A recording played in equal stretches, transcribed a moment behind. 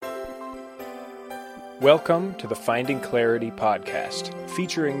Welcome to the Finding Clarity podcast,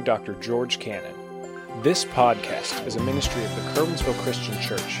 featuring Dr. George Cannon. This podcast is a ministry of the Curwensville Christian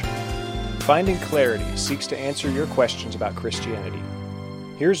Church. Finding Clarity seeks to answer your questions about Christianity.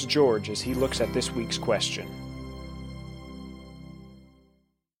 Here's George as he looks at this week's question.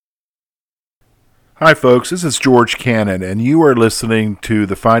 Hi folks, this is George Cannon, and you are listening to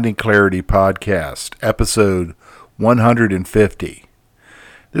the Finding Clarity podcast, episode 150.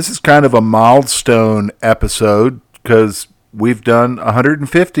 This is kind of a milestone episode because we've done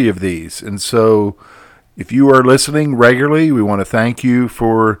 150 of these. And so if you are listening regularly, we want to thank you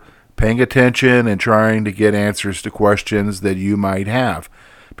for paying attention and trying to get answers to questions that you might have.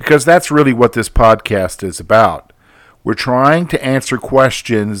 Because that's really what this podcast is about. We're trying to answer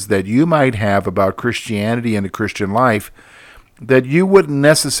questions that you might have about Christianity and the Christian life that you wouldn't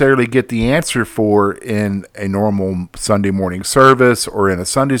necessarily get the answer for in a normal Sunday morning service or in a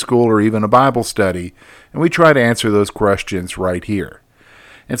Sunday school or even a Bible study. And we try to answer those questions right here.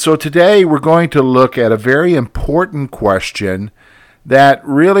 And so today we're going to look at a very important question that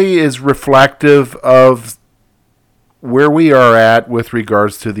really is reflective of where we are at with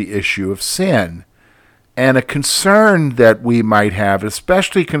regards to the issue of sin and a concern that we might have,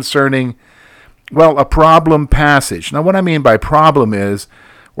 especially concerning a problem passage. Now, what I mean by problem is,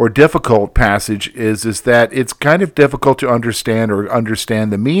 or difficult passage is that it's kind of difficult to understand or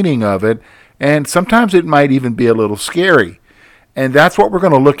understand the meaning of it, and sometimes it might even be a little scary. And that's what we're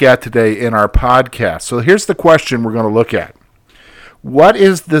going to look at today in our podcast. So here's the question we're going to look at. What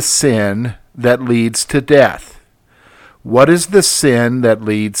is the sin that leads to death? What is the sin that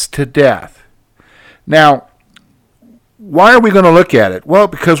leads to death? Now, why are we going to look at it? Well,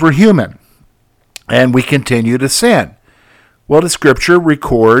 because we're human. And we continue to sin. Well, the scripture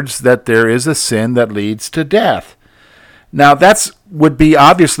records that there is a sin that leads to death. Now, that would be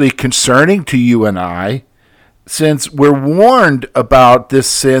obviously concerning to you and I, since we're warned about this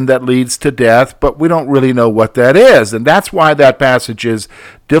sin that leads to death, but we don't really know what that is. And that's why that passage is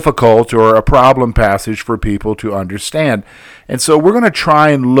difficult or a problem passage for people to understand. And so we're going to try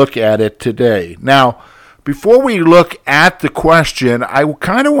and look at it today. Now, before we look at the question, I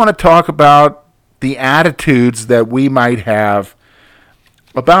kind of want to talk about the attitudes that we might have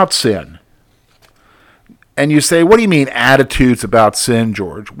about sin. And you say, what do you mean attitudes about sin,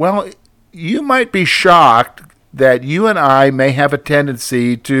 George? Well, you might be shocked that you and I may have a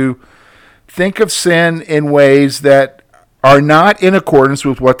tendency to think of sin in ways that are not in accordance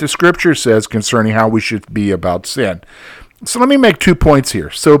with what the scripture says concerning how we should be about sin. So let me make 2 points here.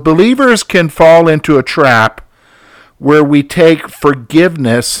 So believers can fall into a trap where we take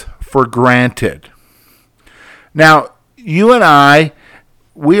forgiveness for granted. Now, you and I,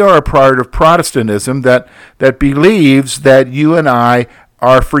 we are a part of Protestantism that believes that you and I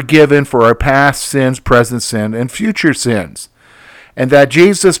are forgiven for our past sins, present sin, and future sins. And that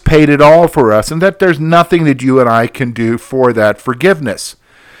Jesus paid it all for us, and that there's nothing that you and I can do for that forgiveness.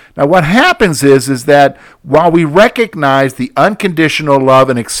 Now, what happens is that while we recognize the unconditional love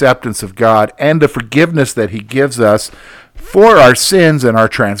and acceptance of God and the forgiveness that He gives us for our sins and our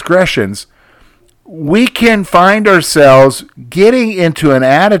transgressions, we can find ourselves getting into an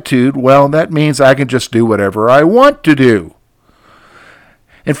attitude, well, that means I can just do whatever I want to do.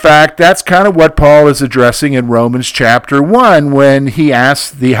 In fact, that's kind of what Paul is addressing in Romans chapter 1 when he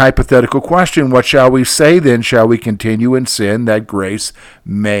asks the hypothetical question, what shall we say then? Shall we continue in sin that grace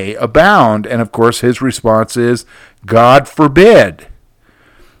may abound? And of course, his response is, God forbid.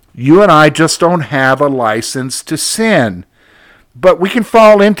 You and I just don't have a license to sin. But we can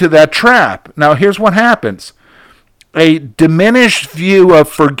fall into that trap. Now, here's what happens. A diminished view of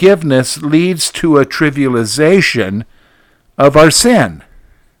forgiveness leads to a trivialization of our sin.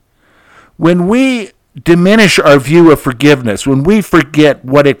 When we diminish our view of forgiveness, when we forget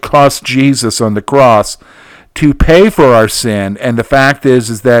what it cost Jesus on the cross to pay for our sin, and the fact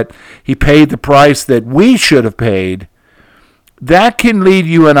is that He paid the price that we should have paid, that can lead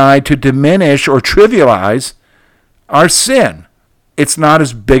you and I to diminish or trivialize our sin. It's not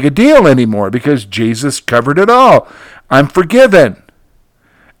as big a deal anymore because Jesus covered it all. I'm forgiven.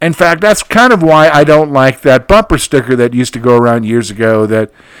 In fact, that's kind of why I don't like that bumper sticker that used to go around years ago that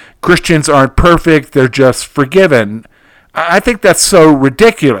Christians aren't perfect, they're just forgiven. I think that's so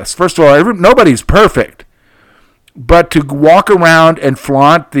ridiculous. First of all, nobody's perfect. But to walk around and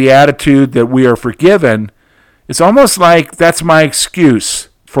flaunt the attitude that we are forgiven, it's almost like that's my excuse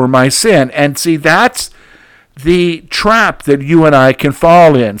for my sin. And see, that's the trap that you and I can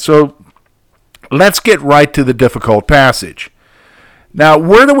fall in. So let's get right to the difficult passage. Now,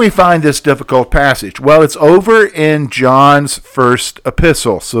 where do we find this difficult passage? Well, it's over in John's first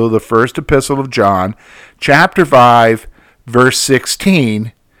epistle. So the first epistle of John, chapter 5, verse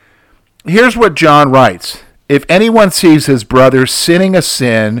 16. Here's what John writes. If anyone sees his brother sinning a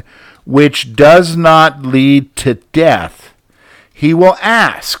sin which does not lead to death, he will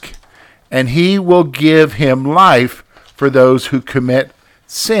ask, and he will give him life for those who commit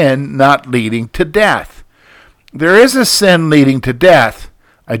sin not leading to death. There is a sin leading to death.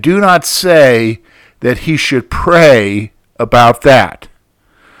 I do not say that he should pray about that.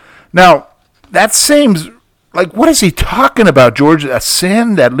 Now, that seems like, what is he talking about, George? A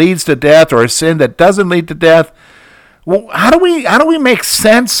sin that leads to death or a sin that doesn't lead to death? Well, how do we make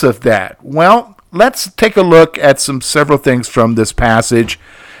sense of that? Well, let's take a look at several things from this passage,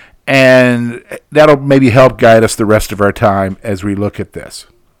 and that'll maybe help guide us the rest of our time as we look at this.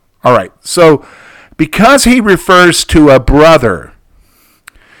 All right, so because he refers to a brother,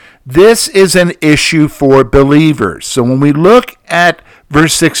 this is an issue for believers. So when we look at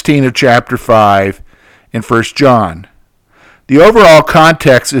verse 16 of chapter 5 in 1 John, the overall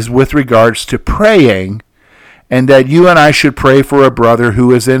context is with regards to praying, and that you and I should pray for a brother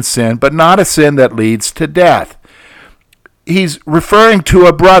who is in sin, but not a sin that leads to death. He's referring to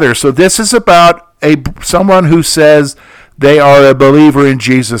a brother. So this is about someone who says they are a believer in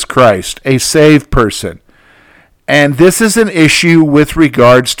Jesus Christ, a saved person. And this is an issue with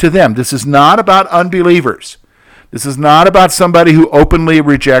regards to them. This is not about unbelievers. This is not about somebody who openly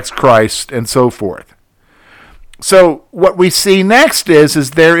rejects Christ and so forth. So what we see next is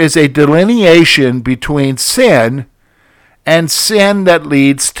there is a delineation between sin and sin that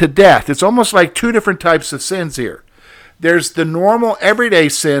leads to death. It's almost like two different types of sins here. There's the normal everyday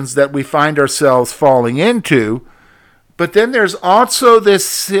sins that we find ourselves falling into, but then there's also this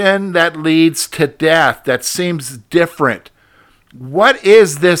sin that leads to death that seems different. What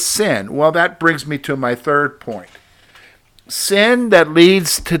is this sin? Well, that brings me to my third point. Sin that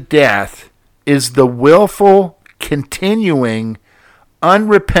leads to death is the willful, continuing,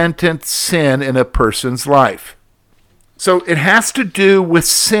 unrepentant sin in a person's life. So it has to do with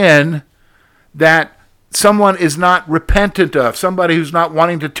sin that someone is not repentant of, somebody who's not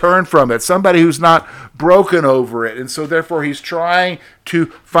wanting to turn from it, somebody who's not broken over it, and so therefore he's trying to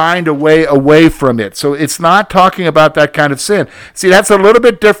find a way away from it. So it's not talking about that kind of sin. See, that's a little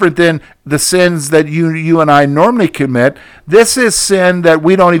bit different than the sins that you and I normally commit. This is sin that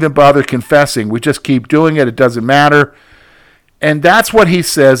we don't even bother confessing. We just keep doing it. It doesn't matter. And that's what he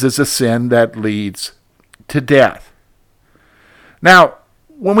says is a sin that leads to death. Now,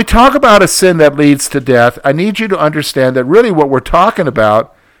 when we talk about a sin that leads to death, I need you to understand that really what we're talking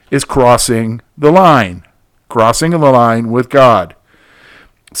about is crossing the line with God.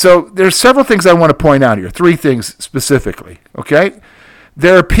 So there's several things I want to point out here, three things specifically, okay?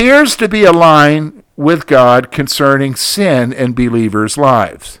 There appears to be a line with God concerning sin in believers'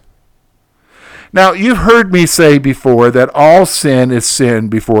 lives. Now, you've heard me say before that all sin is sin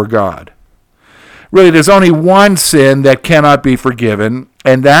before God. Really, there's only one sin that cannot be forgiven,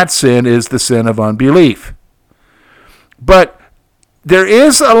 and that sin is the sin of unbelief. But there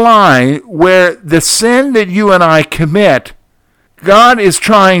is a line where the sin that you and I commit, God is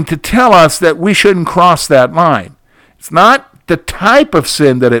trying to tell us that we shouldn't cross that line. It's not the type of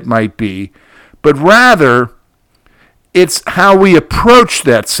sin that it might be, but rather it's how we approach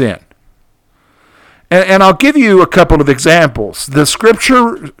that sin. And I'll give you a couple of examples. The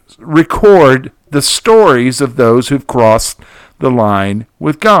scripture record the stories of those who've crossed the line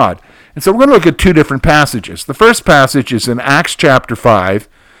with God. And so we're going to look at two different passages. The first passage is in Acts chapter 5,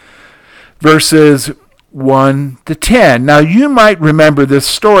 verses 1 to 10. Now, you might remember this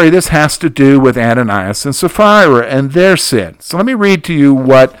story. This has to do with Ananias and Sapphira and their sin. So let me read to you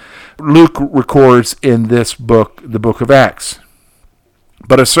what Luke records in this book, the book of Acts.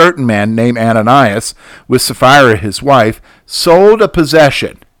 But a certain man named Ananias, with Sapphira his wife, sold a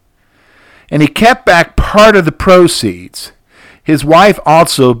possession, and he kept back part of the proceeds, his wife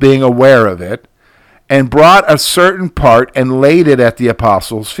also being aware of it, and brought a certain part and laid it at the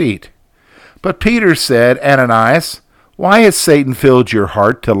apostles' feet. But Peter said, Ananias, why has Satan filled your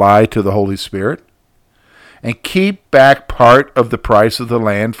heart to lie to the Holy Spirit and keep back part of the price of the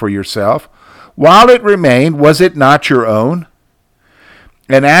land for yourself? While it remained, was it not your own?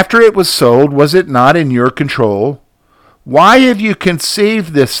 And after it was sold, was it not in your control? Why have you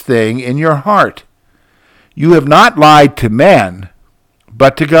conceived this thing in your heart? You have not lied to men,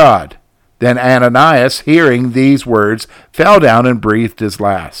 but to God. Then Ananias, hearing these words, fell down and breathed his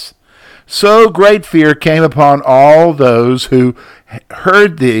last. So great fear came upon all those who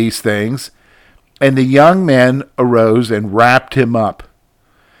heard these things, and the young men arose and wrapped him up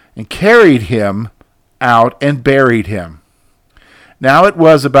and carried him out and buried him. Now it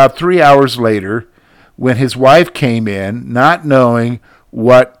was about 3 hours later when his wife came in, not knowing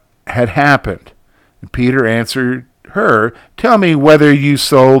what had happened. And Peter answered her, "Tell me whether you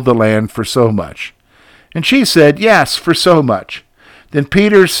sold the land for so much." And she said, "Yes, for so much." Then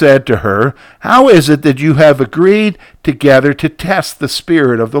Peter said to her, "How is it that you have agreed together to test the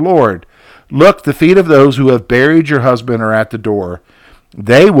Spirit of the Lord? Look, the feet of those who have buried your husband are at the door.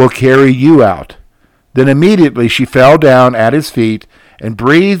 They will carry you out." Then immediately she fell down at his feet and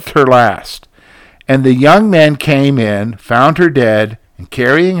breathed her last. And the young men came in, found her dead, and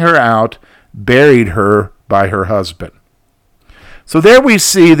carrying her out, buried her by her husband. So there we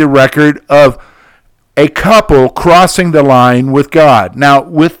see the record of a couple crossing the line with God. Now,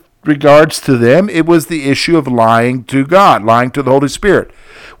 with regards to them, it was the issue of lying to God, lying to the Holy Spirit.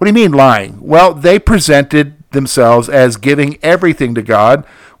 What do you mean lying? Well, they presented themselves as giving everything to God,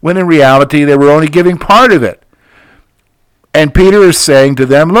 when in reality they were only giving part of it. And Peter is saying to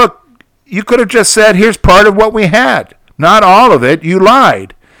them, look, you could have just said, here's part of what we had. Not all of it. You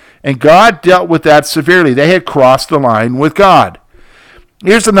lied. And God dealt with that severely. They had crossed the line with God.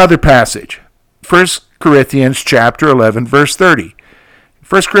 Here's another passage. 1 Corinthians chapter 11, verse 30.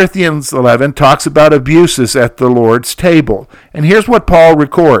 1 Corinthians 11 talks about abuses at the Lord's table. And here's what Paul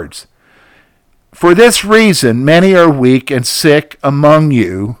records. For this reason, many are weak and sick among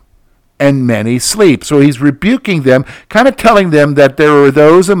you, and many sleep. So he's rebuking them, kind of telling them that there were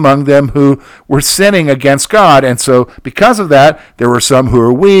those among them who were sinning against God. And so because of that, there were some who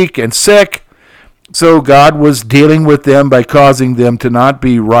were weak and sick. So God was dealing with them by causing them to not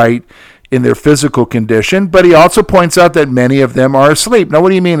be right in their physical condition. But he also points out that many of them are asleep. Now, what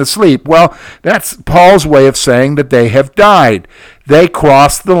do you mean asleep? Well, that's Paul's way of saying that they have died. They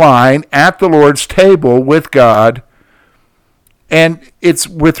crossed the line at the Lord's table with God. And it's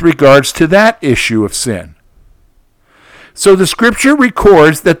with regards to that issue of sin. So the scripture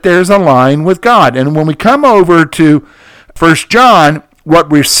records that there's a line with God. And when we come over to 1 John, what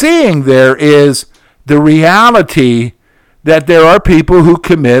we're seeing there is the reality that there are people who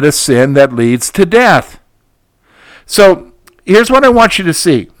commit a sin that leads to death. So here's what I want you to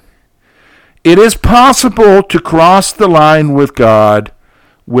see. It is possible to cross the line with God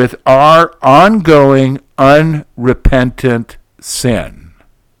with our ongoing, unrepentant sin.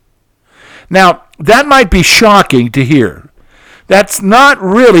 Now, that might be shocking to hear. That's not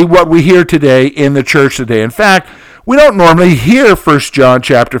really what we hear today in the church today. In fact, we don't normally hear 1 John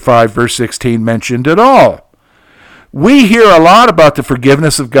chapter 5, verse 16 mentioned at all. We hear a lot about the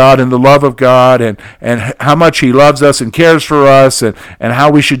forgiveness of God and the love of God and how much he loves us and cares for us and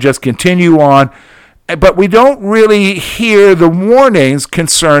how we should just continue on. But we don't really hear the warnings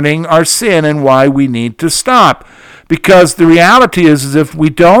concerning our sin and why we need to stop. Because the reality is if we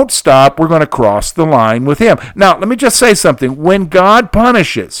don't stop, we're going to cross the line with him. Now, let me just say something. When God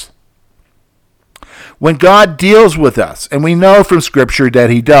punishes, when God deals with us, and we know from Scripture that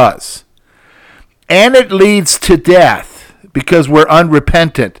he does, and it leads to death because we're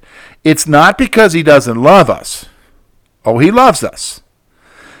unrepentant, it's not because he doesn't love us. Oh, he loves us.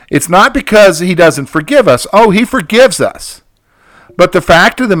 It's not because he doesn't forgive us. Oh, he forgives us. But the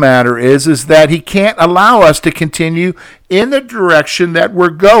fact of the matter is that he can't allow us to continue in the direction that we're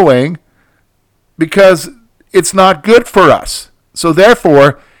going because it's not good for us. So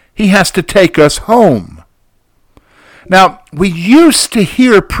therefore, he has to take us home. Now, we used to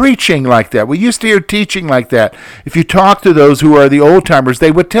hear preaching like that. We used to hear teaching like that. If you talk to those who are the old-timers,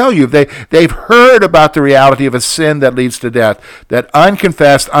 they would tell you they've heard about the reality of a sin that leads to death, that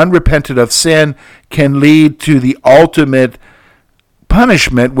unconfessed, unrepentant of sin can lead to the ultimate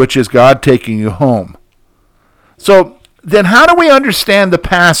punishment, which is God taking you home. So then how do we understand the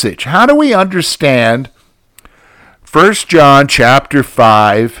passage? How do we understand 1 John chapter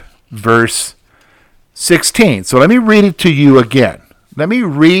 5, verse 16? So let me read it to you again. Let me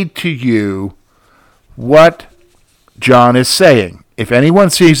read to you what John is saying. If anyone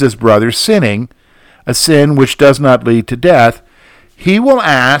sees his brother sinning, a sin which does not lead to death, he will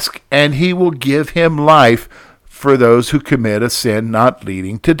ask, and he will give him life for those who commit a sin not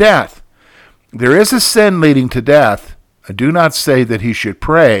leading to death. There is a sin leading to death. I do not say that he should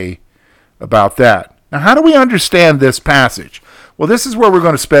pray about that. Now, how do we understand this passage? Well, this is where we're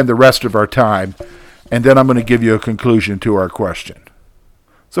going to spend the rest of our time, and then I'm going to give you a conclusion to our question.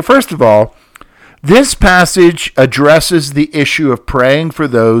 So first of all, this passage addresses the issue of praying for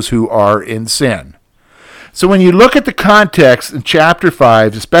those who are in sin. So when you look at the context in chapter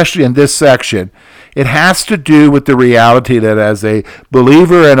 5, especially in this section, it has to do with the reality that as a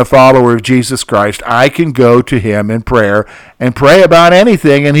believer and a follower of Jesus Christ, I can go to him in prayer and pray about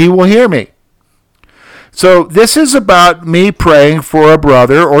anything, and he will hear me. So this is about me praying for a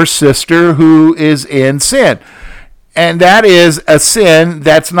brother or sister who is in sin. And that is a sin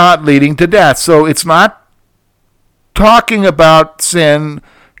that's not leading to death. So it's not talking about sin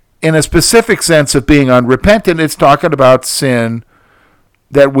in a specific sense of being unrepentant. It's talking about sin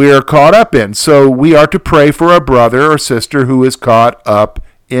that we are caught up in. So we are to pray for a brother or sister who is caught up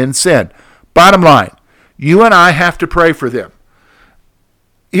in sin. Bottom line, you and I have to pray for them.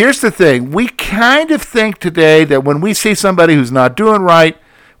 Here's the thing. We kind of think today that when we see somebody who's not doing right,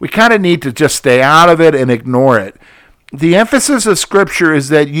 we kind of need to just stay out of it and ignore it. The emphasis of Scripture is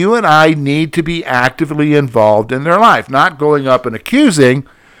that you and I need to be actively involved in their life, not going up and accusing,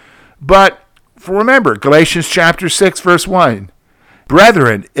 but remember, Galatians chapter 6, verse 1,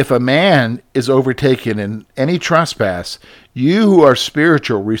 Brethren, if a man is overtaken in any trespass, you who are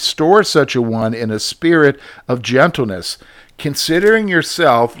spiritual, restore such a one in a spirit of gentleness, considering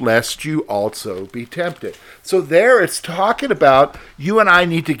yourself, lest you also be tempted. So there it's talking about you and I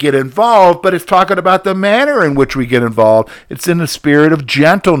need to get involved, but it's talking about the manner in which we get involved. It's in the spirit of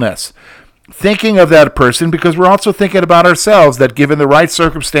gentleness. Thinking of that person because we're also thinking about ourselves, that given the right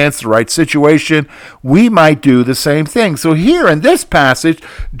circumstance, the right situation, we might do the same thing. So here in this passage,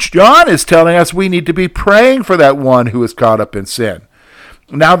 John is telling us we need to be praying for that one who is caught up in sin.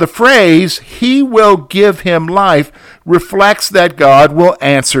 Now the phrase, he will give him life, reflects that God will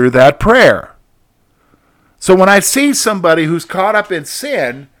answer that prayer. So when I see somebody who's caught up in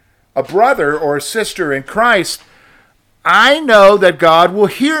sin, a brother or a sister in Christ, I know that God will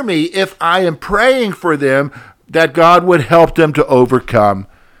hear me if I am praying for them, that God would help them to overcome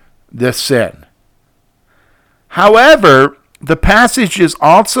this sin. However, the passage is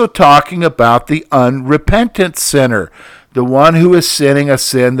also talking about the unrepentant sinner, the one who is sinning a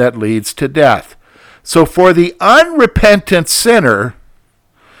sin that leads to death. So for the unrepentant sinner,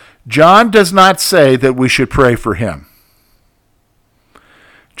 John does not say that we should pray for him.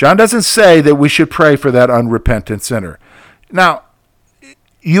 John doesn't say that we should pray for that unrepentant sinner. Now,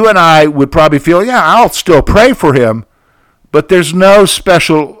 you and I would probably feel, yeah, I'll still pray for him, but there's no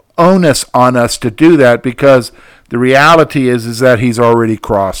special onus on us to do that because the reality is that he's already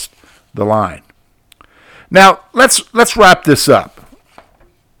crossed the line. Now, let's wrap this up.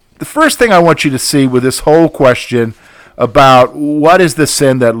 The first thing I want you to see with this whole question about what is the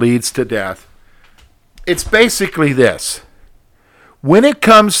sin that leads to death, it's basically this. When it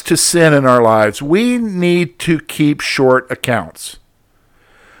comes to sin in our lives, we need to keep short accounts.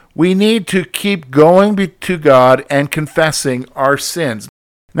 We need to keep going to God and confessing our sins.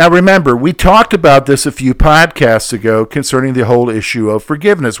 Now remember, we talked about this a few podcasts ago concerning the whole issue of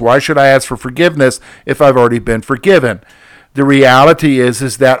forgiveness. Why should I ask for forgiveness if I've already been forgiven? The reality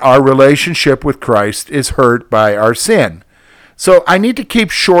is that our relationship with Christ is hurt by our sin. So I need to keep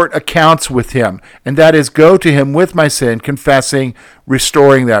short accounts with him, and that is go to him with my sin, confessing,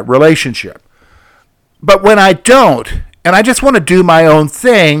 restoring that relationship. But when I don't, and I just want to do my own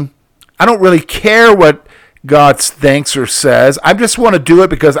thing, I don't really care what God thinks or says. I just want to do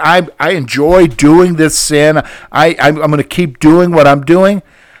it because I enjoy doing this sin. I'm going to keep doing what I'm doing.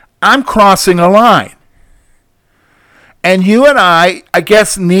 I'm crossing a line. And you and I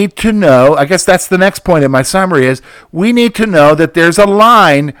guess, need to know, I guess that's the next point in my summary is, we need to know that there's a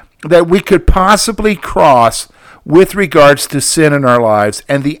line that we could possibly cross with regards to sin in our lives,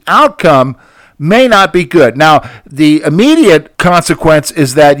 and the outcome may not be good. Now, the immediate consequence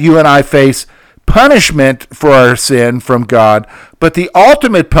is that you and I face punishment for our sin from God, but the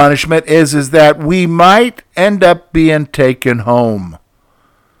ultimate punishment is that we might end up being taken home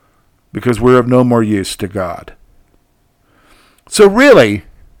because we're of no more use to God. So really,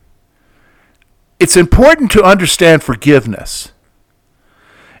 it's important to understand forgiveness,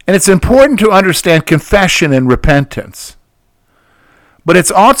 and it's important to understand confession and repentance, but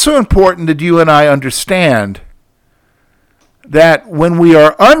it's also important that you and I understand that when we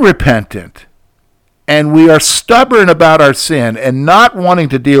are unrepentant, and we are stubborn about our sin and not wanting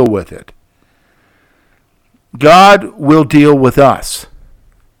to deal with it, God will deal with us.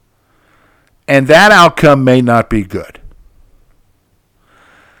 And that outcome may not be good.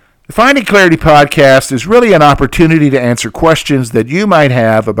 The Finding Clarity podcast is really an opportunity to answer questions that you might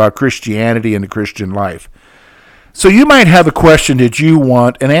have about Christianity and the Christian life. So you might have a question that you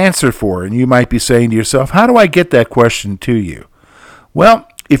want an answer for, and you might be saying to yourself, how do I get that question to you? Well,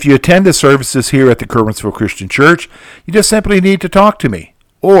 if you attend the services here at the Curwensville Christian Church, you just simply need to talk to me.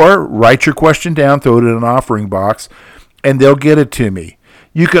 Or write your question down, throw it in an offering box, and they'll get it to me.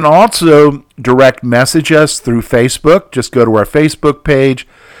 You can also direct message us through Facebook. Just go to our Facebook page,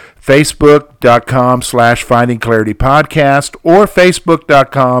 facebook.com/findingclaritypodcast or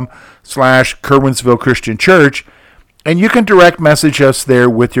facebook.com/Kerwinsville Christian Church, and you can direct message us there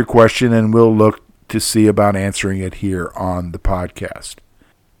with your question, and we'll look to see about answering it here on the podcast.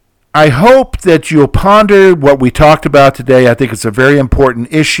 I hope that you'll ponder what we talked about today. I think it's a very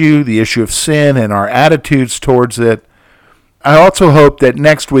important issue, the issue of sin and our attitudes towards it. I also hope that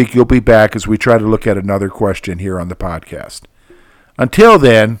next week you'll be back as we try to look at another question here on the podcast. Until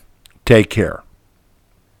then, take care.